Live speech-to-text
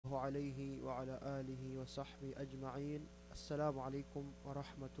عليه وعلى آله وصحبه أجمعين. السلام عليكم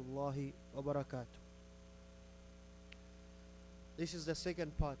ورحمة الله وبركاته. This is the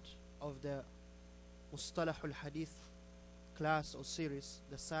second part of the Mustalah Al Hadith class or series,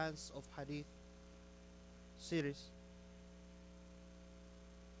 the Science of Hadith series.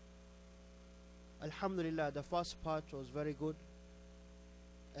 Alhamdulillah, the first part was very good,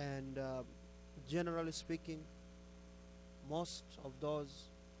 and generally speaking, most of those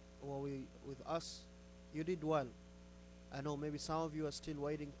who are with us, you did well. I know maybe some of you are still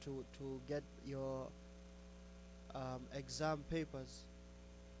waiting to get your exam papers,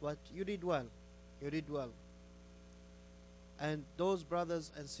 but you did well. You did well. And those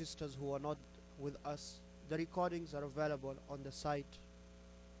brothers and sisters who are not with us, the recordings are available on the site.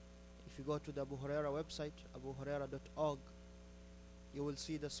 If you go to the Abu Huraira website, abuhuraira.org, you will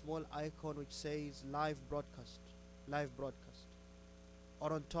see the small icon which says live broadcast.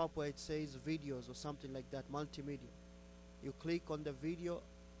 Or on top where it says videos or something like that, multimedia. You click on the video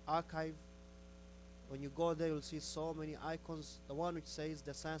archive. When you go there, you'll see so many icons. The one which says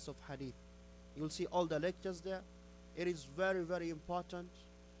the Science of Hadith. You'll see all the lectures there. It is very, very important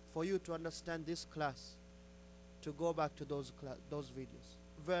for you to understand this class, to go back to those videos.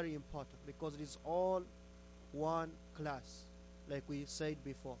 Very important, because it is all one class. Like we said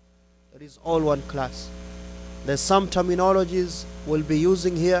before, it is all one class. There's some terminologies we'll be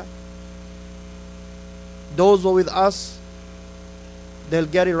using here. Those who are with us, they'll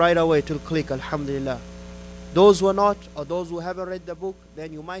get it right away to click, alhamdulillah. Those who are not, or those who haven't read the book,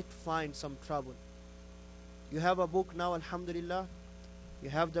 then you might find some trouble. You have a book now, alhamdulillah. You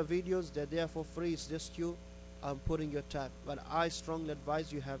have the videos, they're there for free. It's just you putting your time. But I strongly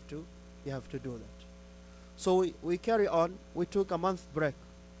advise you have to do that. So we carry on. We took a month break.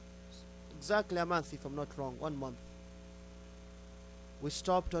 Exactly a month, if I'm not wrong. 1 month. We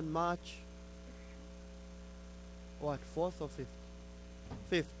stopped on March, what, 4th or 5th?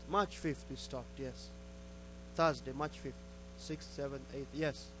 5th. March 5th we stopped, yes. Thursday, March 5th. 6th, 7th, 8th,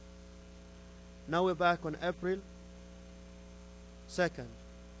 yes. Now we're back on April 2nd.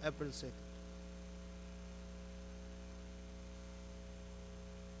 April 2nd.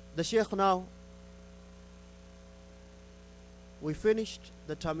 The Sheikh now, we finished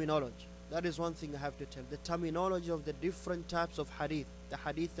the terminology. That is one thing I have to tell. The terminology of the different types of hadith. The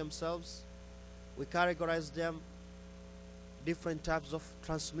hadith themselves, we categorize them, different types of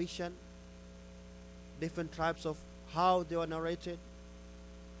transmission, different types of how they were narrated,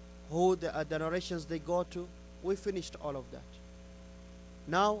 who the narrations they go to. We finished all of that.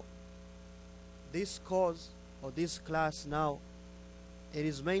 Now, this course or this class now, it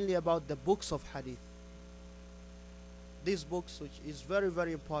is mainly about the books of hadith. These books, which is very,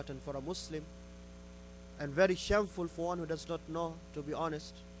 very important for a Muslim, and very shameful for one who does not know, to be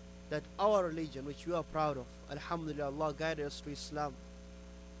honest, that our religion, which we are proud of, alhamdulillah, Allah guided us to Islam,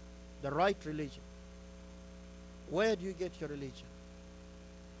 the right religion. Where do you get your religion?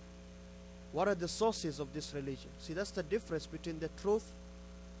 What are the sources of this religion? See, that's the difference between the truth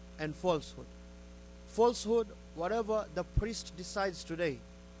and falsehood. Falsehood, whatever the priest decides today,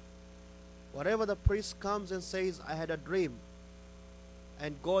 whatever the priest comes and says, I had a dream,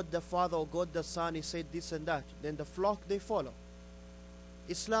 and God the Father or God the Son, he said this and that, then the flock, they follow.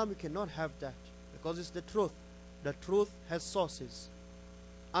 Islam, you cannot have that, because it's the truth. The truth has sources,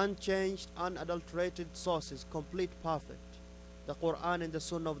 unchanged, unadulterated sources, complete, perfect. The Quran and the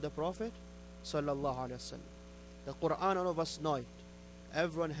Sunnah of the Prophet sallallahu alaihi wasallam. The Quran, all of us know it.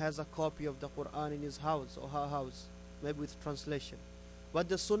 Everyone has a copy of the Quran in his house or her house, maybe with translation. But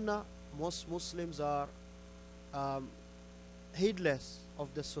the Sunnah, most Muslims are heedless of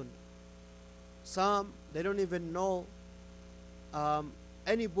the Sunnah. Some, they don't even know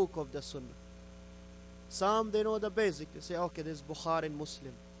any book of the Sunnah. Some, they know the basic. They say, okay, there's Bukhari and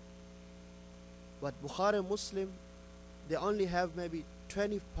Muslim. But Bukhari and Muslim, they only have maybe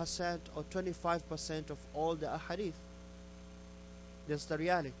 20% or 25% of all the ahadith. That's the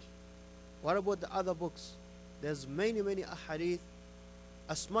reality. What about the other books? There's many, many ahadith,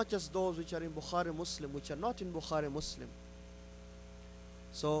 as much as those which are in Bukhari Muslim, which are not in Bukhari Muslim.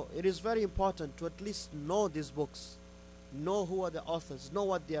 So it is very important to at least know these books, know who are the authors, know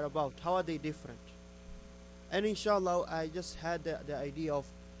what they are about, how are they different. And inshallah, I just had the idea of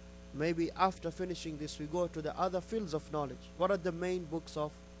maybe after finishing this, we go to the other fields of knowledge. What are the main books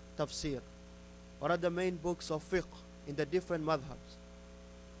of tafsir? What are the main books of fiqh in the different madhabs?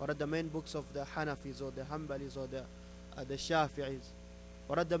 What are the main books of the Hanafis or the Hanbalis or the Shafi'is?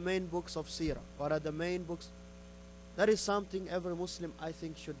 What are the main books of seerah? What are the main books? That is something every Muslim, I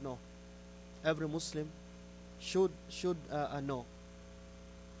think, should know. Every Muslim should know.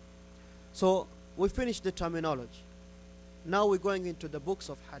 So we finished the terminology. Now we're going into the books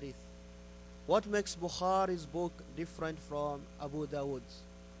of hadith. What makes Bukhari's book different from Abu Dawood's?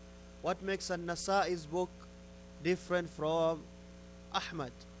 What makes An-Nasa'i's book different from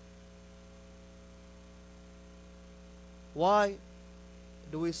Ahmad? Why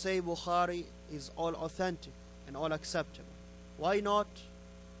do we say Bukhari is all authentic and all acceptable? Why not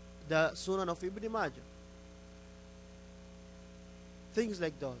the Sunan of Ibn Majah? Things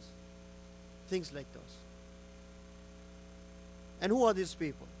like those. Things like those. And who are these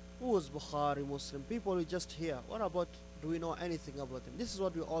people? Who is Bukhari, Muslim? People we just hear. What about, do we know anything about them? This is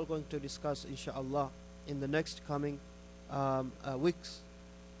what we're all going to discuss, inshallah, in the next coming weeks.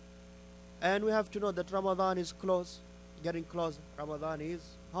 And we have to know that Ramadan is close, getting closer. Ramadan is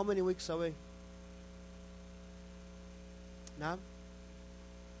how many weeks away? Now?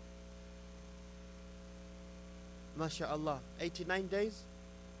 MashaAllah, 89 days.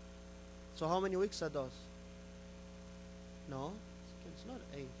 So how many weeks are those? No, it's not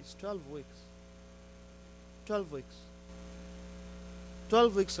 8, it's 12 weeks. 12 weeks.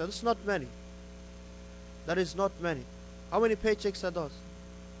 12 weeks, that's not many. That is not many. How many paychecks are those?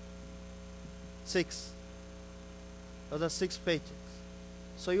 6. Those are 6 paychecks.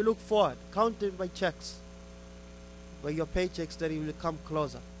 So you look forward, count it by checks. By your paychecks, then you will come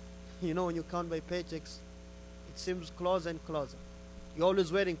closer. You know, when you count by paychecks, it seems closer and closer. You're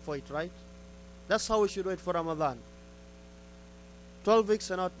always waiting for it, right? That's how we should wait for Ramadan. 12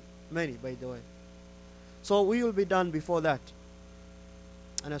 weeks are not many, by the way. So we will be done before that.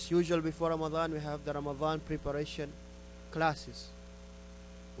 And as usual, before Ramadan, we have the Ramadan preparation classes,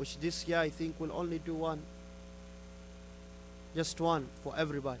 which this year I think we'll only do one. Just one for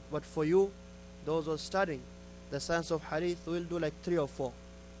everybody. But for you, those who are studying the science of hadith, we'll do like 3 or 4.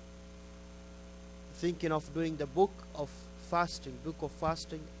 Thinking of doing the book of fasting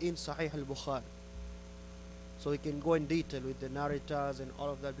in Sahih al-Bukhari. So we can go in detail with the narrators and all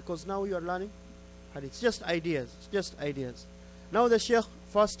of that, because now you are learning hadith. It's just ideas. It's just ideas. Now the Sheikh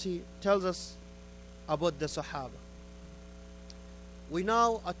first he tells us about the Sahaba. We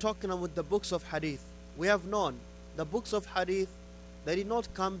now are talking about the books of hadith. We have known the books of hadith, they did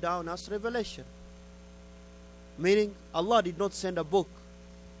not come down as revelation. Meaning Allah did not send a book,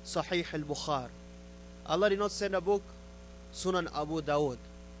 Sahih al-Bukhari. Allah did not send a book, Sunan Abu Dawood.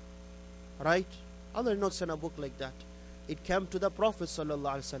 Right? Allah did not send a book like that. It came to the Prophet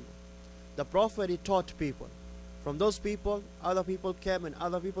sallallahu alaihi wasallam. The Prophet, he taught people. From those people, other people came and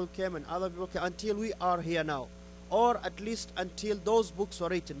other people came and other people came until we are here now. Or at least until those books were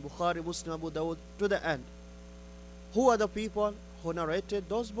written, Bukhari, Muslim, Abu Dawood, to the end. Who are the people who narrated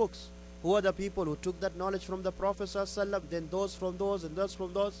those books? Who are the people who took that knowledge from the Prophet sallallahu alaihi wasallam, then those from those and those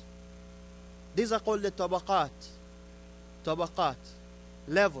from those? These are called the tabaqat. Tabaqat.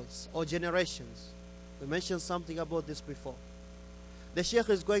 Levels or generations. We mentioned something about this before. The Sheikh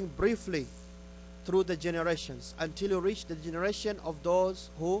is going briefly through the generations until you reach the generation of those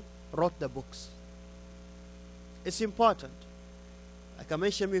who wrote the books. It's important. Like I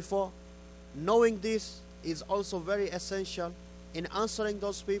mentioned before, knowing this is also very essential in answering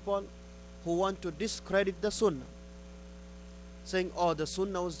those people who want to discredit the Sunnah. Saying, oh, the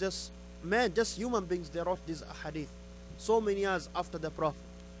Sunnah was just man, just human beings, they wrote this hadith so many years after the Prophet.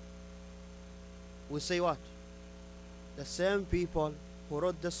 We say what? The same people who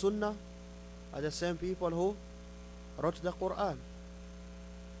wrote the Sunnah are the same people who wrote the Quran.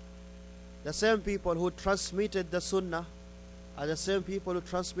 The same people who transmitted the Sunnah are the same people who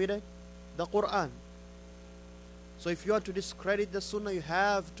transmitted the Quran. So if you want to discredit the Sunnah, you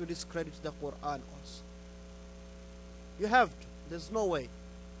have to discredit the Quran also. You have to. There's no way.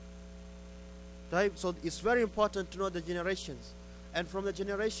 Right? So it's very important to know the generations. And from the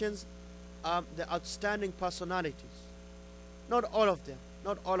generations, the outstanding personalities. Not all of them.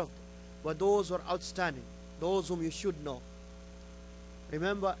 Not all of them. But those who are outstanding. Those whom you should know.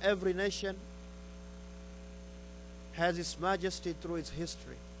 Remember, every nation has its majesty through its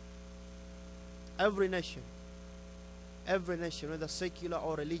history. Every nation, whether secular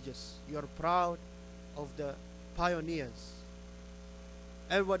or religious, you are proud of the pioneers.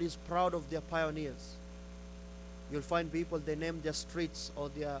 Everybody is proud of their pioneers. You'll find people, they name their streets or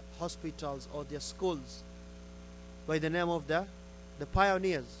their hospitals or their schools by the name of the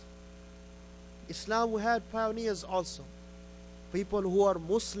pioneers. Islam, we had pioneers also. People who are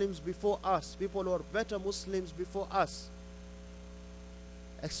Muslims before us, people who are better Muslims before us.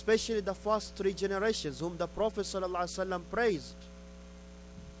 Especially the first 3 generations whom the Prophet ﷺ praised.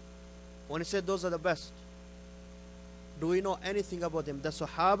 When he said those are the best. Do we know anything about them? The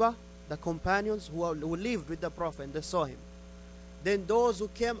Sahaba, the companions who lived with the Prophet and they saw him. Then those who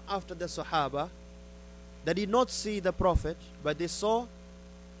came after the Sahaba, they did not see the Prophet, but they saw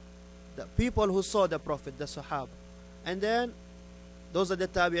the people who saw the Prophet, the Sahaba. And then those are the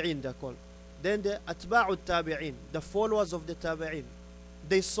Tabi'in, they're called. Then the Atba'u Tabi'in, the followers of the Tabi'in,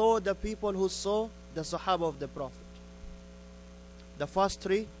 they saw the people who saw the Sahaba of the Prophet. The first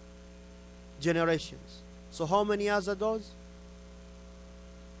three generations. So how many years are those?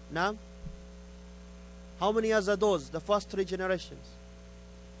 Now, how many years are those? The first three generations.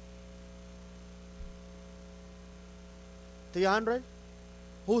 300?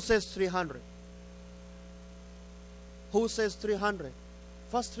 Who says 300? Who says 300?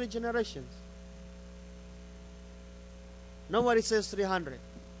 First three generations. Nobody says 300.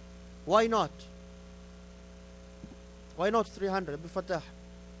 Why not? Why not 300? Bifatah.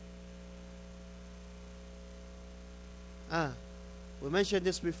 We mentioned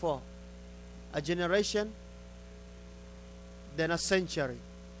this before. A generation, then a century.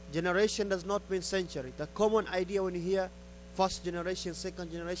 Generation does not mean century. The common idea when you hear first generation,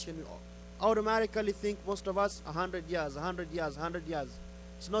 second generation, you automatically think most of us 100 years, 100 years, 100 years.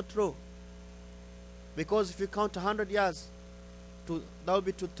 It's not true. Because if you count 100 years, that will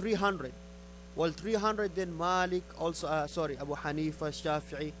be to 300. Well, 300 then Malik, also, Abu Hanifa,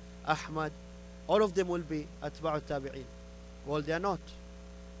 Shafi'i, Ahmad, all of them will be Atba'u Tabi'in. Well, they are not.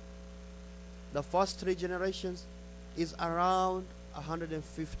 The first three generations is around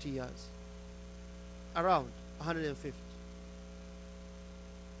 150 years. Around 150.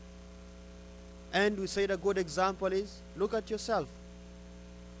 And we say a good example is, look at yourself.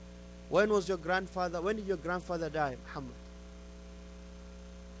 When did your grandfather die, Muhammad?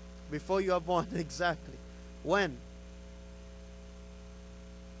 Before you were born, exactly. When?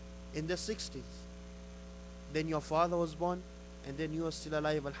 In the 60s. Then your father was born, and then you are still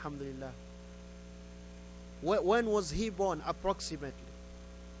alive, alhamdulillah. When was he born, approximately?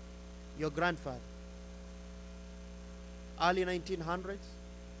 Your grandfather? Early 1900s?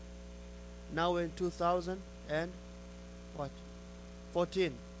 Now we're in 2000 and what?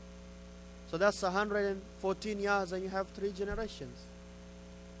 14. So that's 114 years and you have 3 generations.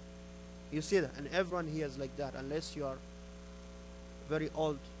 You see that? And everyone here is like that, unless you are very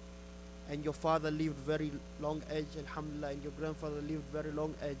old and your father lived very long age, alhamdulillah, and your grandfather lived very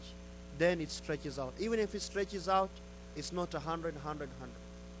long age, then it stretches out. Even if it stretches out, it's not 100, 100, 100.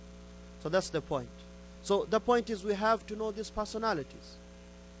 So that's the point. So the point is we have to know these personalities.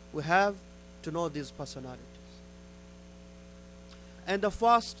 We have to know these personalities. And the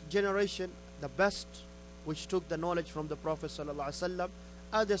first generation, the best, which took the knowledge from the Prophet ﷺ,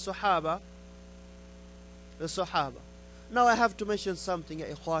 are the Sahaba. The Sahaba. Now I have to mention something, ya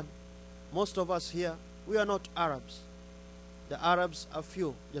ikhwan. Most of us here, we are not Arabs. The Arabs are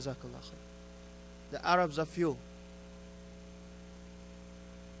few. Jazakallah khair. The Arabs are few.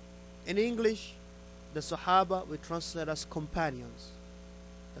 In English, the Sahaba we translate as companions.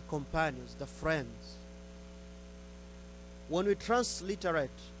 The companions, the friends. When we transliterate,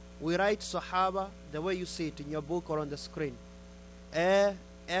 we write Sahaba the way you see it in your book or on the screen. A-S-S-A-H-A-B.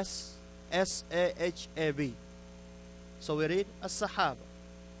 So we read as-Sahaba.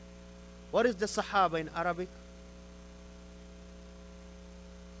 What is the Sahaba in Arabic?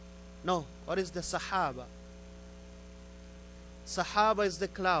 No, what is the Sahaba? Sahaba is the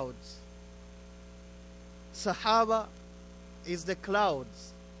clouds. Sahaba is the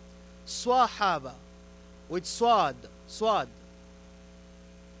clouds. Swahaba with Swad.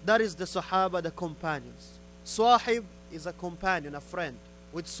 That is the Sahaba, the companions. Swahib is a companion, a friend,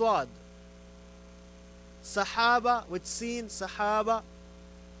 with Swad. Sahaba with Sin, Sahaba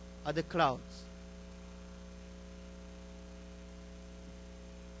are the clouds.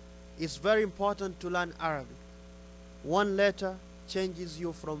 It's very important to learn Arabic. One letter changes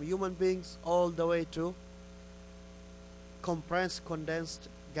you from human beings all the way to compressed, condensed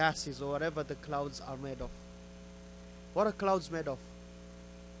gases or whatever the clouds are made of. What are clouds made of?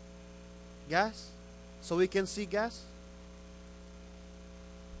 Gas? So we can see gas?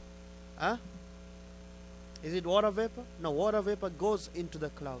 Huh? Is it water vapor? No, water vapor goes into the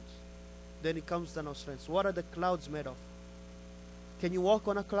clouds. Then it comes down our strength. What are the clouds made of? Can you walk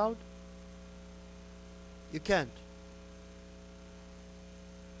on a cloud? You can't.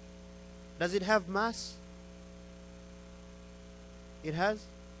 Does it have mass? It has?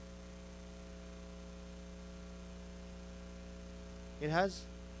 It has?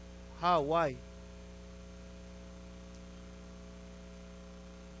 How? Why?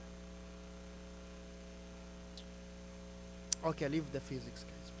 Okay, leave the physics,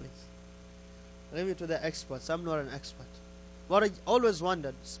 guys, please. Leave it to the experts. I'm not an expert. What I always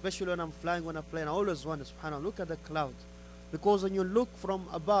wondered, especially when I'm flying on a plane, I always wonder, subhanAllah, look at the clouds. Because when you look from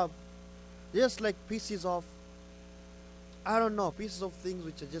above, just like pieces of, I don't know, pieces of things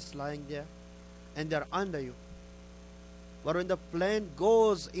which are just lying there and they're under you. But when the plane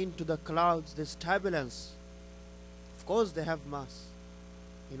goes into the clouds, there's turbulence. Of course they have mass,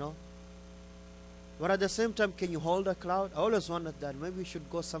 you know. But at the same time, can you hold a cloud? I always wondered that. Maybe we should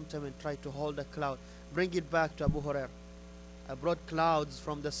go sometime and try to hold a cloud. Bring it back to Abu Hurairah. I brought clouds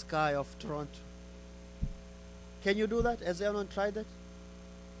from the sky of Toronto. Can you do that? Has anyone tried that?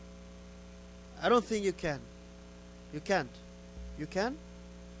 I don't think you can. You can't. You can?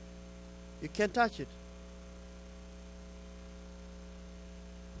 You can't touch it.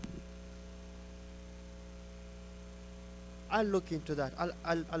 I'll look into that.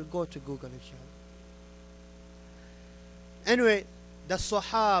 I'll go to Google, inshallah. Anyway, the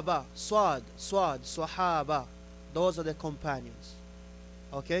Sahaba, Sahaba, those are the companions.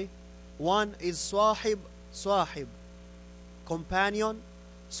 Okay? One is Sahib, companion,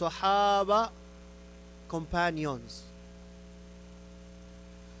 Sahaba, companions.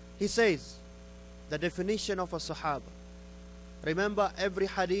 He says, the definition of a Sahaba. Remember, every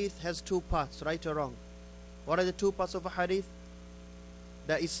hadith has two parts, right or wrong. What are the two parts of a hadith?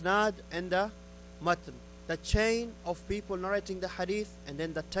 The isnad and the matn. The chain of people narrating the hadith and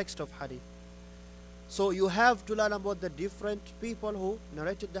then the text of hadith. So you have to learn about the different people who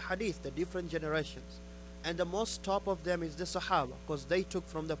narrated the hadith, the different generations. And the most top of them is the Sahaba, because they took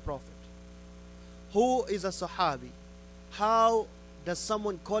from the Prophet. Who is a Sahabi? How does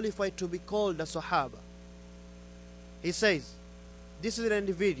someone qualify to be called a Sahaba? He says, this is an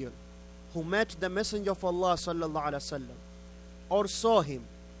individual who met the Messenger of Allah sallallahu alaihi wasallam, or saw him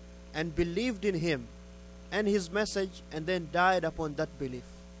and believed in him and his message and then died upon that belief.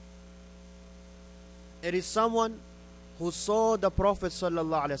 It is someone who saw the Prophet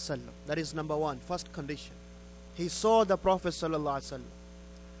sallallahu alaihi wasallam. That is number one, first condition. He saw the Prophet sallallahu alaihi wasallam.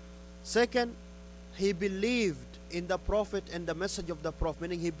 Second, he believed in the Prophet and the message of the Prophet,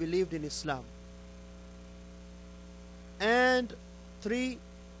 meaning he believed in Islam. And three,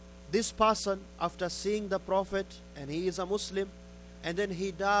 this person, after seeing the Prophet, and he is a Muslim, and then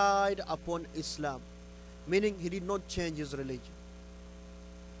he died upon Islam, meaning he did not change his religion.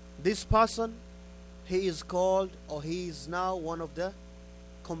 This person, he is called, or he is now one of the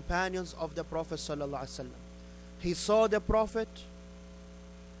companions of the Prophet sallallahu alaihi wasallam. He saw the Prophet,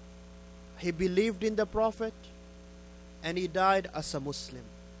 he believed in the Prophet, and he died as a Muslim.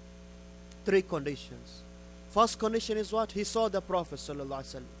 Three conditions. First condition is what? He saw the Prophet sallallahu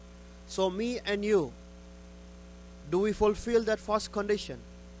alaihi wasallam. So me and you, do we fulfill that first condition?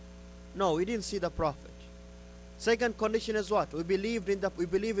 No, we didn't see the Prophet. Second condition is what? We believe in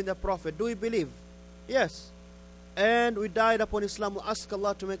the Prophet. Do we believe? Yes. And we died upon Islam. We ask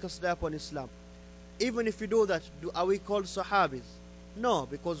Allah to make us die upon Islam. Even if we do that, are we called Sahabis? No,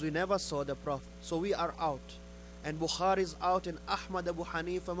 because we never saw the Prophet. So we are out. And Bukhari is out, and Ahmad, Abu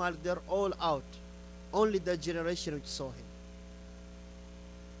Hanifa, Malik, they're all out. Only the generation which saw him.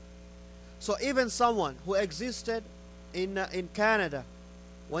 So even someone who existed in Canada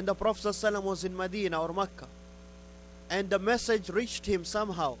when the Prophet ﷺ was in Medina or Mecca, and the message reached him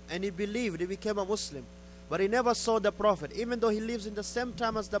somehow, and he believed, he became a Muslim, but he never saw the Prophet, even though he lives in the same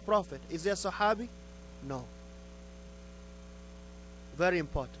time as the Prophet. Is he a Sahabi? No. Very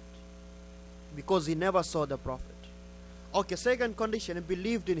important. Because he never saw the Prophet. Okay, second condition, he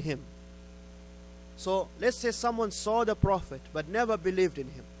believed in him. So let's say someone saw the Prophet but never believed in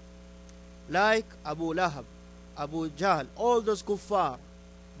him. Like Abu Lahab, Abu Jahl, all those kuffar.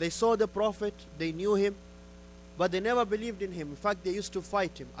 They saw the Prophet, they knew him, but they never believed in him. In fact, they used to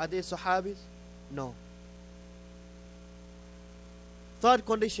fight him. Are they Sahabis? No. Third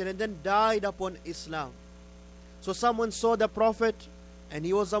condition, and then died upon Islam. So someone saw the Prophet and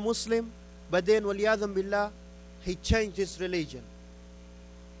he was a Muslim, but then waliyadhan billah, he changed his religion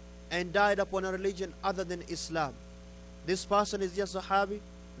and died upon a religion other than Islam. This person is just a Sahabi?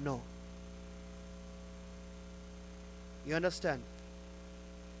 No. You understand?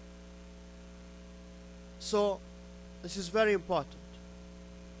 So this is very important.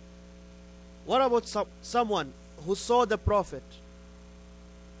 What about someone who saw the Prophet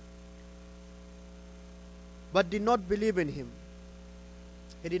but did not believe in him?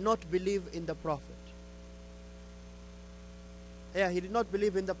 He did not believe in the Prophet. Yeah, he did not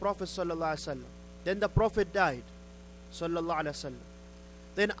believe in the Prophet sallallahu alaihi wasallam. Then the Prophet died sallallahu alaihi wasallam.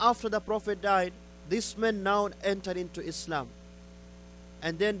 Then after the Prophet died, this man now entered into Islam.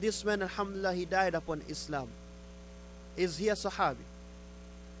 And then this man, alhamdulillah, he died upon Islam. Is he a Sahabi?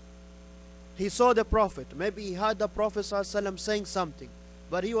 He saw the Prophet. Maybe he heard the Prophet ﷺ saying something,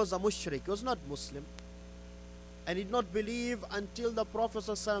 but he was a mushrik. He was not Muslim. and did not believe until the Prophet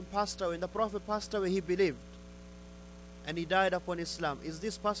ﷺ passed away. When the Prophet passed away, he believed. And he died upon Islam. Is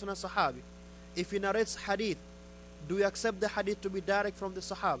this person a Sahabi? If he narrates hadith, do you accept the hadith to be direct from the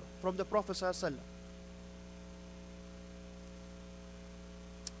Sahaba, from the Prophet ﷺ?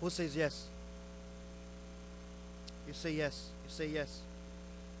 Who says yes? You say yes. You say yes.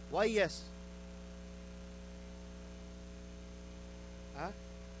 Why yes? Huh?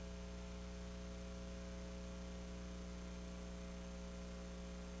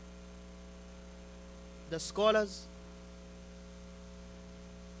 The scholars,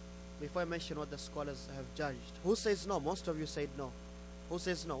 before I mention what the scholars have judged, who says no? Most of you said no. Who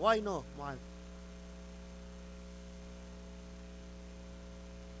says no? Why no, Mu'adh?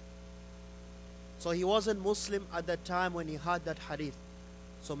 So he wasn't Muslim at that time when he heard that hadith.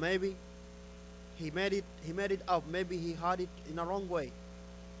 So maybe he made it up. Maybe he heard it in a wrong way.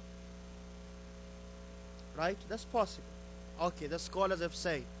 Right? That's possible. Okay, the scholars have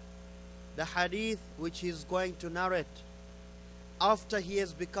said the hadith which he is going to narrate after he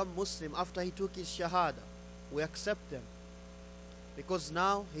has become Muslim, after he took his shahada, we accept them, because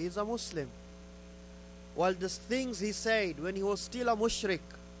now he is a Muslim. While the things he said when he was still a mushrik,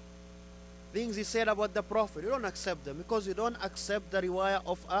 things he said about the Prophet, you don't accept them, because you don't accept the riwayah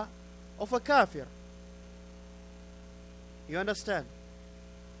of a kafir. You understand?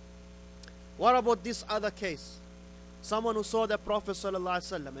 What about this other case? Someone who saw the Prophet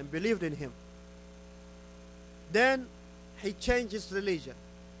ﷺ and believed in him. Then he changed his religion.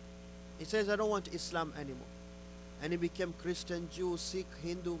 He says, I don't want Islam anymore. And he became Christian, Jew, Sikh,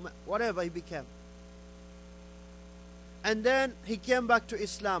 Hindu, whatever he became. And then he came back to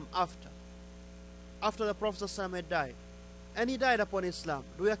Islam after the Prophet ﷺ had died. And he died upon Islam.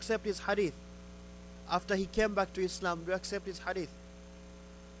 Do we accept his hadith? After he came back to Islam, do we accept his hadith?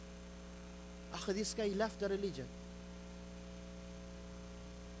 This guy left the religion.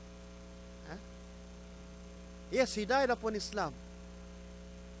 Huh? Yes, he died upon Islam.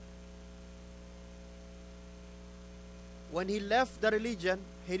 When he left the religion,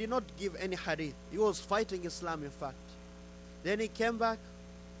 he did not give any hadith. He was fighting Islam, in fact. Then he came back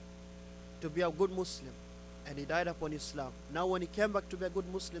to be a good Muslim, and he died upon Islam. Now when he came back to be a good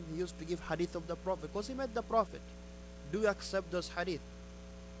Muslim, he used to give hadith of the Prophet, because he met the Prophet. Do you accept those hadith?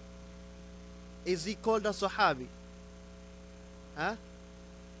 Is he called a Sahabi? Huh?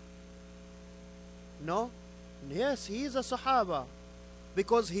 No? Yes, he is a Sahaba,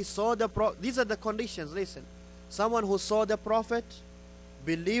 because he saw the Prophet. These are the conditions, listen. Someone who saw the Prophet,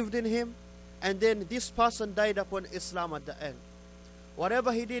 believed in him, and then this person died upon Islam at the end.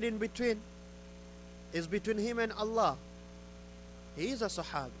 Whatever he did in between is between him and Allah. He is a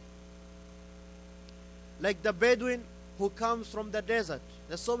Sahabi. Like the Bedouin who comes from the desert.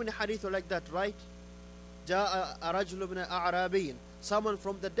 There's so many hadith like that, right? جاء رجل من أعرابي. Someone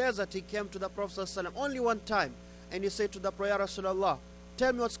from the desert, he came to the Prophet ﷺ only one time, and he said to the Prophet, Ya Rasulullah,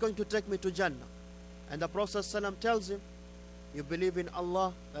 tell me what's going to take me to Jannah. And the Prophet ﷺ tells him, you believe in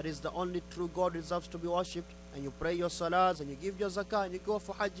Allah, that is the only true God deserves to be worshipped, and you pray your salahs, and you give your zakah, and you go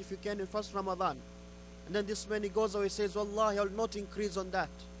for hajj if you can in first Ramadan. And then this man, he goes away, says, Wallahi, I will not increase on that.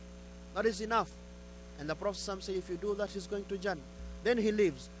 That is enough. And the Prophet ﷺ said, if you do that, he's going to Jannah. Then he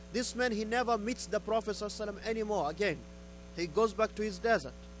leaves. This man, he never meets the Prophet ﷺ anymore again. He goes back to his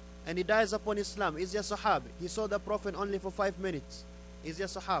desert, and he dies upon Islam. Is he a Sahabi? He saw the Prophet only for 5 minutes. Is he a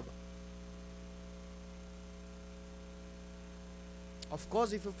Sahaba? Of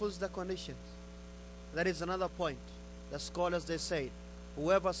course, he fulfills the conditions. That is another point. The scholars, they say,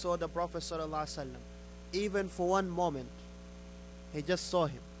 whoever saw the Prophet ﷺ, even for one moment, he just saw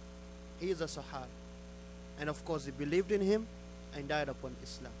him, he is a Sahabi. And of course, he believed in him and died upon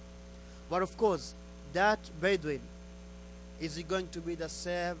Islam. But of course, that Bedouin, is he going to be the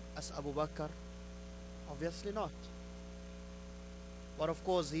same as Abu Bakr? Obviously not. But of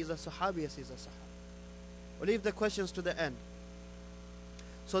course, he is a Sahabi, yes, he is a Sahabi. We'll leave the questions to the end.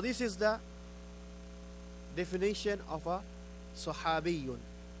 So this is the definition of a Sahabiyun,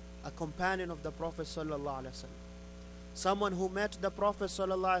 a companion of the Prophet sallallahu alaihi wasallam. Someone who met the Prophet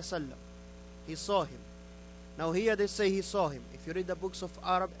sallallahu alaihi wasallam. He saw him. Now here they say he saw him. If you read the books of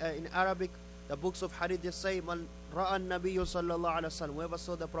in Arabic, the books of Hadith, they say Man ra'a an-nabiyyu sallallahu alaihi wasallam, whoever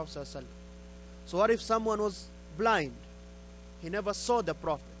saw the Prophet sallallahu alaihi wasallam. So what if someone was blind? He never saw the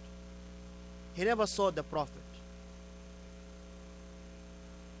Prophet. He never saw the Prophet.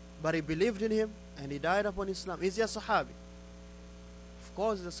 But he believed in him and he died upon Islam. Is he a Sahabi? Of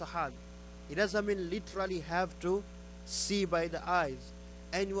course he's a Sahabi. It doesn't mean literally have to see by the eyes.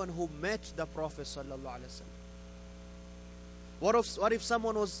 Anyone who met the Prophet sallallahu alaihi wasallam. What if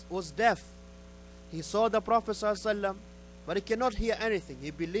someone was deaf? He saw the Prophet ﷺ, but he cannot hear anything.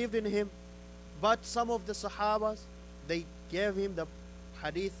 He believed in him, but some of the Sahabas, they gave him the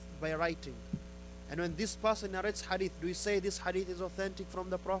hadith by writing. And when this person narrates hadith, do we say this hadith is authentic from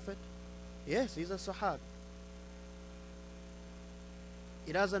the Prophet? Yes, he's a Sahabi.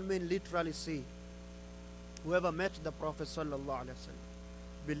 It doesn't mean literally see. Whoever met the Prophet ﷺ,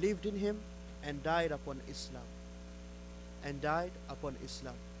 believed in him and died upon Islam. And died upon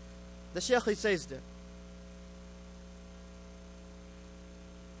Islam. The Sheikh, he says that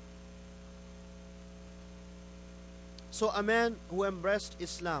so a man who embraced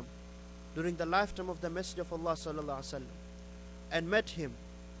Islam during the lifetime of the Messenger of Allah ﷺ and met him,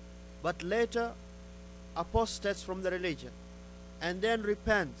 but later apostates from the religion, and then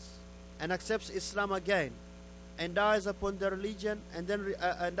repents and accepts Islam again, and dies upon the religion, and then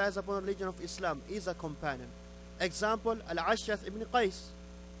dies upon the religion of Islam, is a companion. Example, Al-Ash'ath ibn Qais.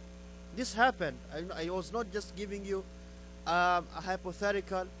 This happened. I was not just giving you a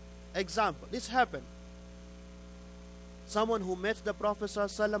hypothetical example. This happened. Someone who met the Prophet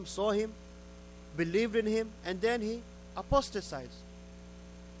ﷺ, saw him, believed in him, and then he apostatized.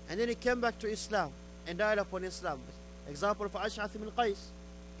 And then he came back to Islam and died upon Islam. Example of Ash'ath ibn Qais.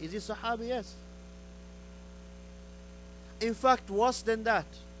 Is he Sahabi? Yes. In fact, worse than that,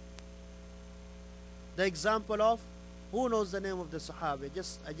 the example of, who knows the name of the Sahabi?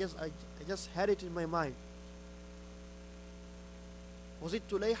 I just had it in my mind. Was it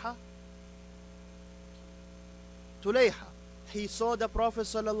Tulayha? Tulayha. He saw the Prophet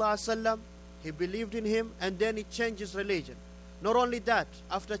ﷺ, he believed in him, and then he changed his religion. Not only that,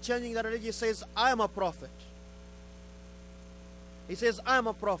 after changing the religion, he says, I am a prophet. He says, I am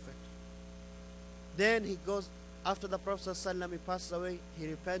a prophet. Then he goes, after the Prophet ﷺ, he passed away, he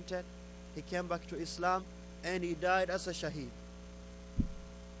repented, he came back to Islam, and he died as a shaheed.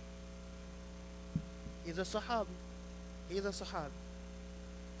 He's a Sahabi. He's a Sahabi.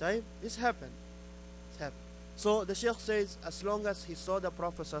 This happened. This happened. So the Sheikh says, as long as he saw the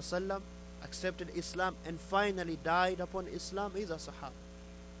Prophet ﷺ, accepted Islam, and finally died upon Islam, he's a Sahabi.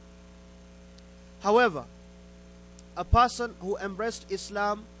 However, a person who embraced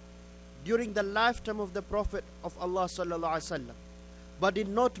Islam during the lifetime of the Prophet of Allah ﷺ, but did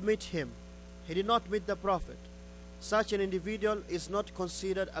not meet him, he did not meet the Prophet, such an individual is not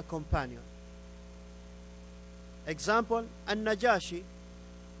considered a companion. Example, An-Najashi,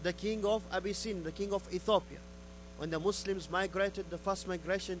 the king of Abyssinia, the king of Ethiopia. When the Muslims migrated, the first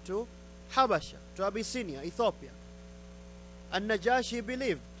migration to Habasha, to Abyssinia, Ethiopia. An-Najashi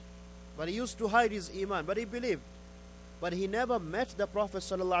believed, but he used to hide his iman, but he believed. But he never met the Prophet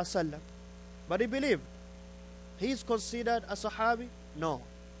ﷺ, but he believed. He is considered a Sahabi? No,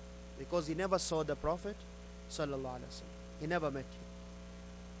 because he never saw the Prophet ﷺ. He never met him.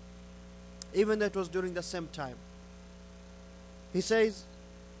 Even that was during the same time. He says,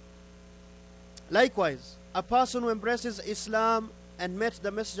 likewise, a person who embraces Islam and met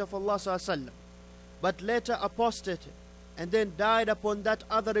the Messenger of Allah ﷺ, but later apostated and then died upon that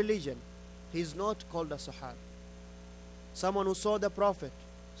other religion, he is not called a Sahabi. Someone who saw the Prophet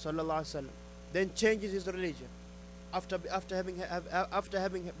ﷺ, then changes his religion after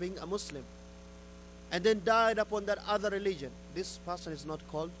having been a Muslim, and then died upon that other religion, this person is not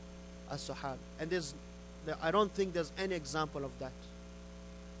called a Sahabi. And I don't think there's any example of that.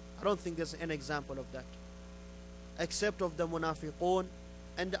 I don't think there's any example of that, except of the Munafiqun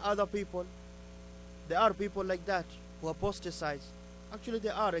and the other people. There are people like that who apostatize. Actually,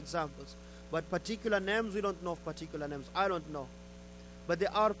 there are examples, but particular names, we don't know of particular names. I don't know. But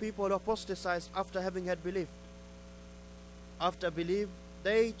there are people who apostatize after having had belief. After belief,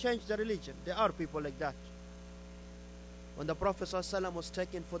 they change their religion. There are people like that. When the Prophet ﷺ was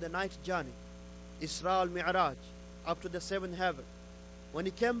taken for the night journey, Isra al-Mi'raj, up to the 7th heaven, when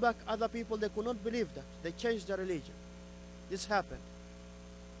he came back, other people, they could not believe that. They changed their religion. This happened.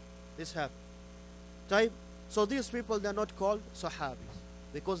 This happened. So these people, they are not called Sahabis,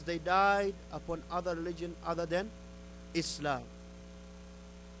 because they died upon other religion other than Islam.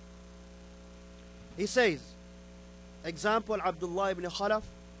 He says, example, Abdullah ibn Khalaf,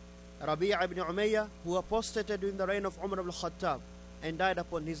 Rabi'a ibn Umayyah, who apostated during the reign of Umar ibn Khattab and died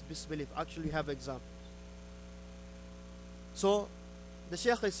upon his disbelief. Actually, we have examples. So the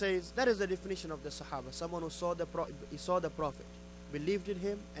Sheikh says that is the definition of the Sahaba, someone who saw the Prophet, believed in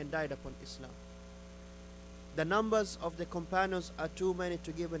him, and died upon Islam. The numbers of the companions are too many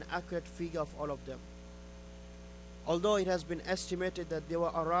to give an accurate figure of all of them, although it has been estimated that there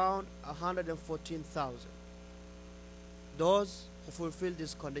were around 114,000. Those who fulfilled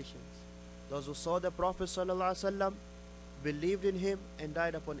these conditions, those who saw the Prophet ﷺ, believed in him, and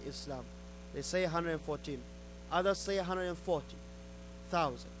died upon Islam, They say 114. Others say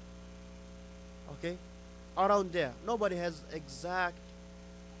 140,000. Okay? Around there. Nobody has exact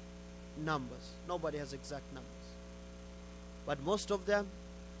numbers. Nobody has exact numbers. But most of them,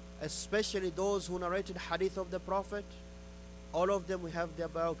 especially those who narrated hadith of the Prophet, all of them we have their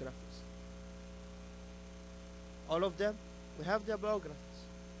biographies. All of them we have their biographies.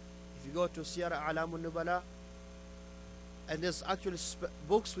 If you go to Siyar A'lam al-Nubala, and there's actually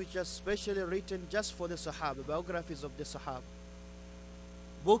books which are specially written just for the Sahaba, biographies of the Sahaba.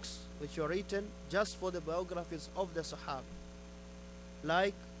 Books which are written just for the biographies of the Sahaba.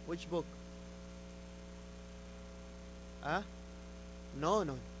 Like which book?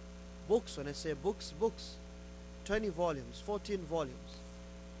 No. Books, when I say books, 20 volumes, 14 volumes.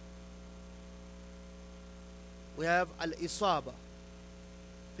 We have Al-Isaba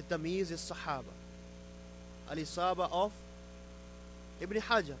fi Tamyiz al-Sahaba. Al-Isaba of Ibn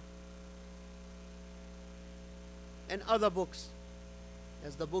Hajar. And other books.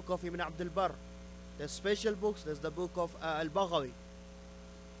 There's the book of Ibn Abdul Barr. There's special books. There's the book of Al-Baghawi.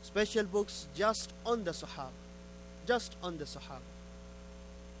 Special books just on the Sahaba. Just on the Sahaba.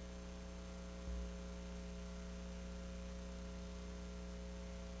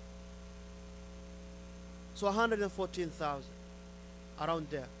 So 114,000 around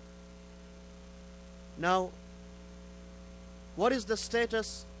there. Now, what is the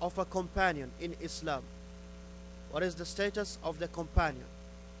status of a companion in Islam? What is the status of the companion?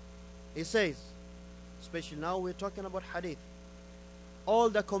 He says, especially now we're talking about hadith. All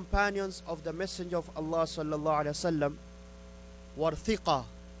the companions of the Messenger of Allah sallallahu alaihi wasallam were thiqa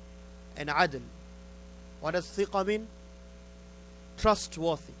and adl. What does thiqa mean?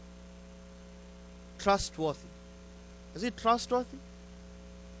 Trustworthy. Trustworthy. Is it trustworthy?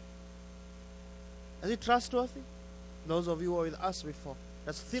 Is it trustworthy? Those of you who were with us before.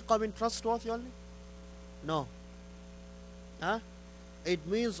 Does thiqa mean trustworthy only? No. It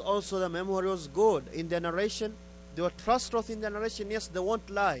means also the memory was good. In the narration, they were trustworthy in the narration. Yes, they won't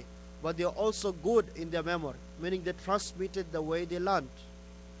lie. But they are also good in their memory. Meaning they transmitted the way they learned.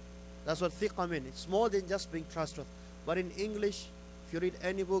 That's what thiqa means. It's more than just being trustworthy. But in English, if you read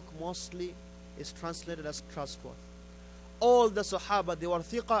any book, mostly it's translated as trustworthy. All the Sahaba, they were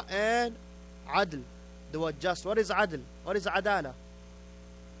thiqa and adl. They were just. What is adl? What is adala?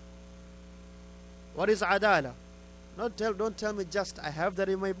 What is adala? Don't tell me just. I have that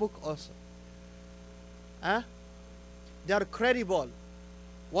in my book also. They are credible.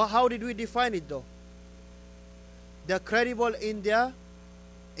 Well, how did we define it though? They are credible in their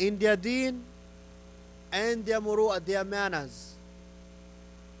deen and their muru'ah, their manners.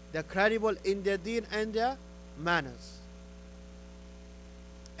 They are credible in their deen and their manners.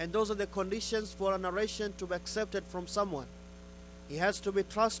 And those are the conditions for a narration to be accepted from someone. He has to be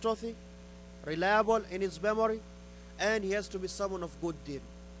trustworthy, reliable in his memory, and he has to be someone of good deen.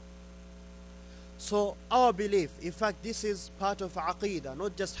 So our belief, in fact, this is part of Aqidah,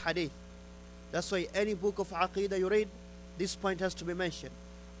 not just Hadith. That's why any book of Aqidah you read, this point has to be mentioned.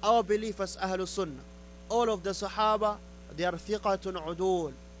 Our belief as Ahlul Sunnah, all of the Sahaba, they are thiqatun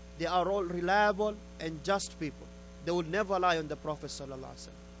udul. They are all reliable and just people. They will never lie on the Prophet sallallahu alaihi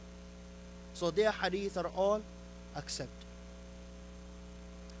wasallam. So their hadith are all accepted.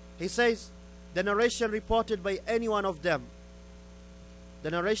 He says, the narration reported by any one of them,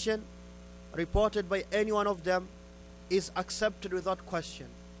 the narration reported by any one of them is accepted without question.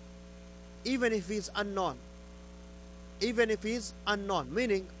 Even if he is unknown. Even if he is unknown.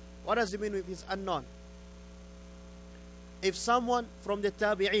 Meaning, what does it mean if he is unknown? If someone from the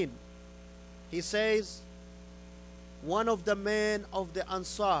Tabi'een, he says, one of the men of the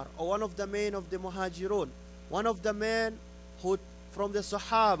Ansar, or one of the men of the Muhajirun, one of the men who from the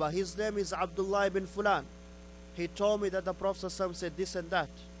Sahaba, his name is Abdullah ibn Fulan. He told me that the Prophet ﷺ said this and that.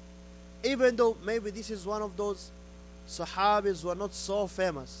 Even though maybe this is one of those Sahabis who are not so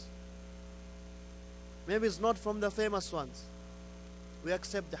famous. Maybe it's not from the famous ones. We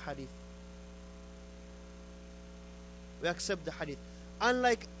accept the hadith. We accept the hadith.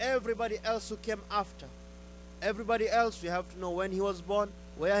 Unlike everybody else who came after. Everybody else, we have to know when he was born,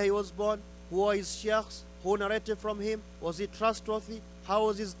 where he was born, who are his sheikhs, who narrated from him, was he trustworthy, how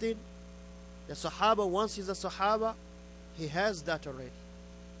was his deen. The Sahaba, once he's a Sahaba, he has that already.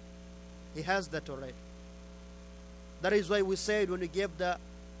 He has that already. That is why we said when we gave the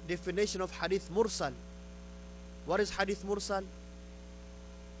definition of Hadith Mursal. What is Hadith Mursal?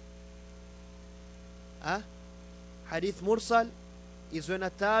 Hadith Mursal is when a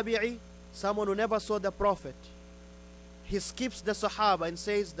Tabi'i, someone who never saw the Prophet, he skips the Sahaba and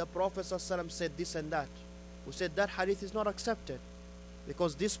says the Prophet ﷺ said this and that. We said that hadith is not accepted.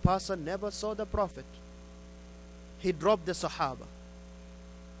 because this person never saw the Prophet. He dropped the Sahaba.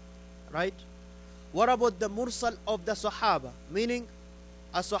 Right? What about the mursal of the Sahaba? Meaning,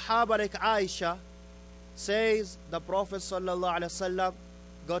 a Sahaba like Aisha says the Prophet ﷺ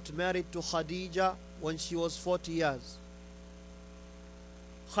got married to Khadija when she was 40 years.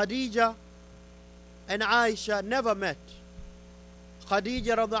 Khadija and Aisha never met.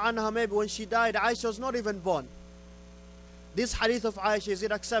 Khadija radiallahu anha, maybe when she died, Aisha was not even born. This hadith of Aisha, is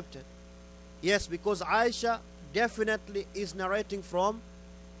it accepted? Yes, because Aisha definitely is narrating from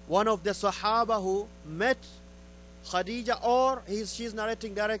one of the Sahaba who met Khadija, or she's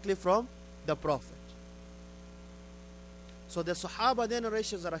narrating directly from the Prophet. So the Sahaba, their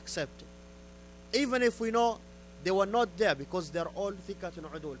narrations are accepted. Even if we know they were not there, because they're all thiqatun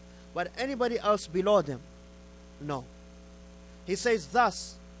udul. But anybody else below them, no. He says,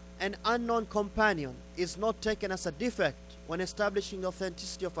 thus, an unknown companion is not taken as a defect when establishing the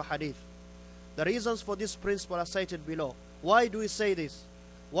authenticity of a hadith. The reasons for this principle are cited below. Why do we say this?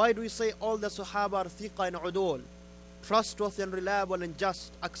 Why do we say all the Sahaba are thiqa and udul, trustworthy and reliable and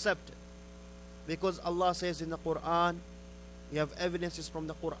just, accepted? Because Allah says in the Quran, you have evidences from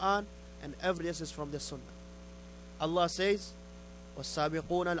the Quran and evidences from the Sunnah. Allah says,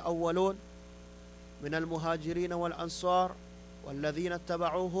 وَالسَّابِقُونَ الْأَوَّلُونَ مِنَ الْمُهَاجِرِينَ وَالْأَنصَارِ وَالَّذِينَ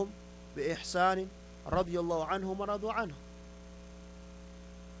اتَّبَعُوهُمْ بِإِحْسَانٍ رَضِيَ اللَّهُ عَنْهُمْ وَرَضُوا عَنْهُ.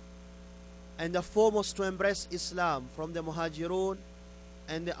 And the foremost to embrace Islam from the Muhajirun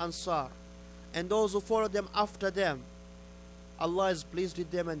and the Ansar, and those who follow them after them, Allah is pleased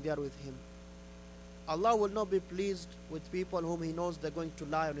with them and they are with Him. Allah will not be pleased with people whom He knows they're going to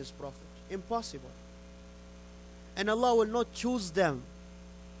lie on His Prophet. Impossible. And Allah will not choose them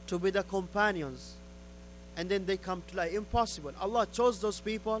to be the companions and then they come to lie. Impossible. Allah chose those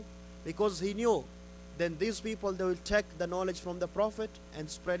people because He knew then these people, they will take the knowledge from the Prophet and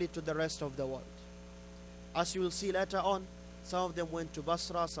spread it to the rest of the world. As you will see later on, some of them went to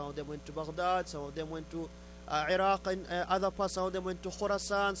Basra, some of them went to Baghdad, some of them went to Iraq and other parts, some of them went to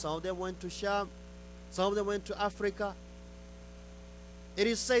Khurasan, some of them went to Sham, some of them went to Africa. It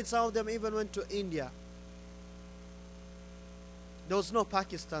is said some of them even went to India. There was no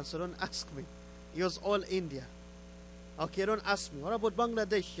Pakistan, so don't ask me. It was all India. Okay, don't ask me. What about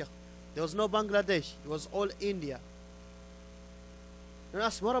Bangladesh, Sheikh? There was no Bangladesh. It was all India. Don't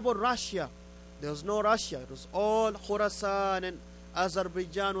ask me, what about Russia? There was no Russia. It was all Khurasan and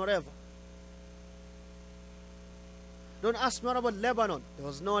Azerbaijan, whatever. Don't ask me, what about Lebanon? There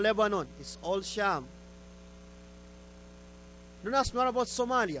was no Lebanon. It's all Sham. Don't ask me, what about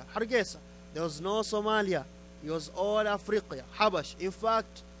Somalia? Hargeisa. There was no Somalia. It was all Africa, Habash. In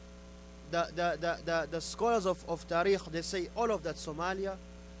fact, the scholars of Tariq, they say all of that Somalia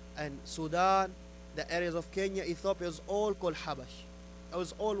and Sudan, the areas of Kenya, Ethiopia, was all called Habash. It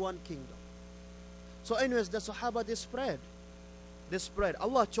was all one kingdom. So anyways, the Sahaba, they spread. They spread.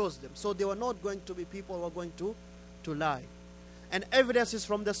 Allah chose them. So they were not going to be people who were going to lie. And evidence is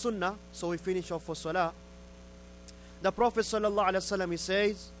from the Sunnah. So we finish off for Salah. The Prophet ﷺ, he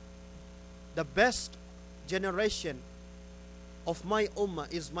says, the best generation of my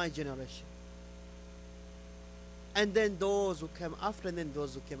ummah is my generation. And then those who came after, and then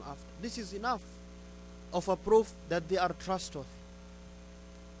those who came after. This is enough of a proof that they are trustworthy.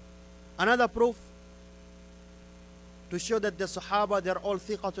 Another proof to show that the Sahaba, they're all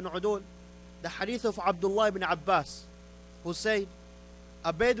thiqatun udul, the hadith of Abdullah ibn Abbas, who said,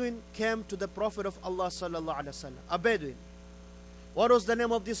 a Bedouin came to the Prophet of Allah sallallahu alaihi wasallam. A Bedouin. What was the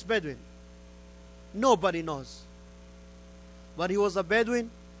name of this Bedouin? Nobody knows. But he was a Bedouin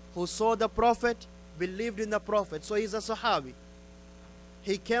who saw the Prophet, believed in the Prophet. So he's a Sahabi.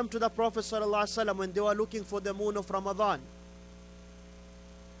 He came to the Prophet sallallahu alaihi wasallam when they were looking for the moon of Ramadan.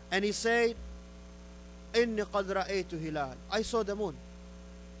 And he said, Inni qad ra'aytu hilal. I saw the moon.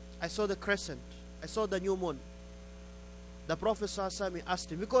 I saw the crescent. I saw the new moon. The Prophet ﷺ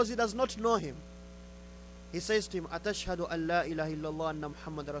asked him, because he does not know him. He says to him, Atashhadu an la ilaha illallah anna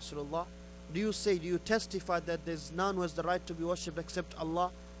Muhammad Rasulullah. Do you testify that there is none who has the right to be worshipped except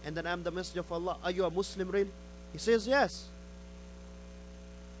Allah, and that I am the messenger of Allah? Are you a Muslim really? He says, yes.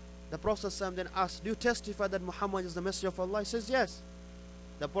 The Prophet ﷺ then asked, do you testify that Muhammad is the messenger of Allah? He says, yes.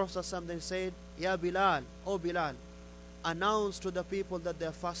 The Prophet ﷺ then said, Ya Bilal, O Bilal, announce to the people that they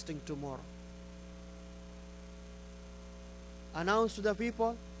are fasting tomorrow. Announce to the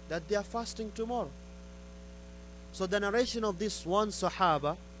people that they are fasting tomorrow. So the narration of this one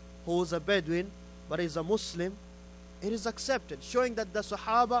Sahaba, who is a Bedouin, but is a Muslim, it is accepted, showing that the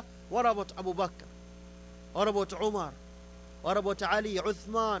Sahaba, what about Abu Bakr? What about Umar? What about Ali,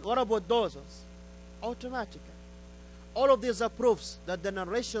 Uthman? What about those? Automatically. All of these are proofs that the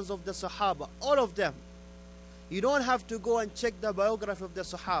narrations of the Sahaba, all of them, you don't have to go and check the biography of the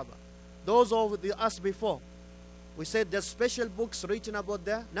Sahaba. Those of us before, we said there's special books written about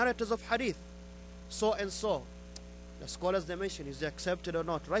the narrators of Hadith. So and so. The scholars they mention, is it accepted or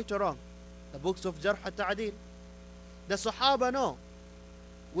not, right or wrong? The books of Jarh Ta'dil. The Sahaba, no.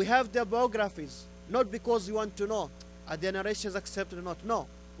 We have their biographies, not because we want to know, are their narrations accepted or not? No.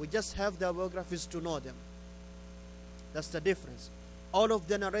 We just have their biographies to know them. That's the difference. All of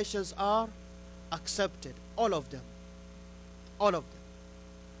the narrations are accepted. All of them. All of them.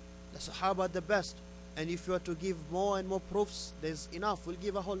 The Sahaba are the best. And if you are to give more and more proofs, there's enough. We'll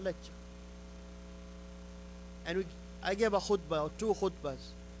give a whole lecture. And I gave a khutbah or 2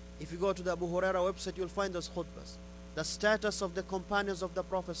 khutbahs. If you go to the Abu Huraira website, you'll find those khutbahs. The status of the companions of the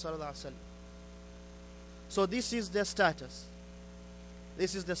Prophet ﷺ. So this is their status.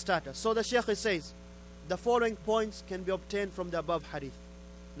 This is the status. So the Sheikh says, the following points can be obtained from the above hadith.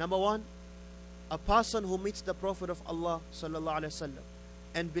 Number 1, a person who meets the Prophet of Allah ﷺ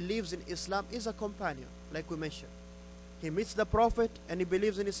and believes in Islam is a companion, like we mentioned. He meets the Prophet and he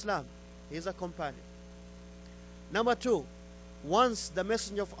believes in Islam. He is a companion. Number 2, once the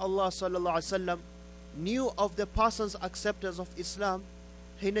Messenger of Allah ﷺ knew of the person's acceptance of Islam,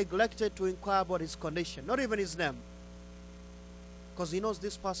 he neglected to inquire about his condition, not even his name, because he knows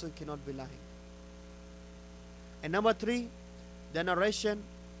this person cannot be lying. And number 3, the narration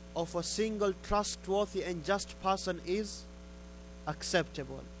of a single trustworthy and just person is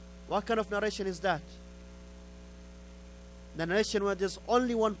acceptable. What kind of narration is that? The narration where there's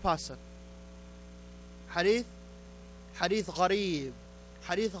only one person. Hadith gharib.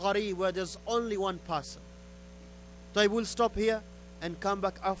 Hadith gharib, where there's only one person. So I will stop here and come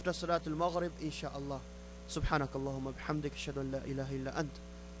back after Salat al-Maghrib, inshaAllah. Subhanakallahumma bihamdik, ashhadu an la ilaha illa ant,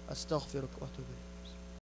 astaghfiruka wa atubu ilayk.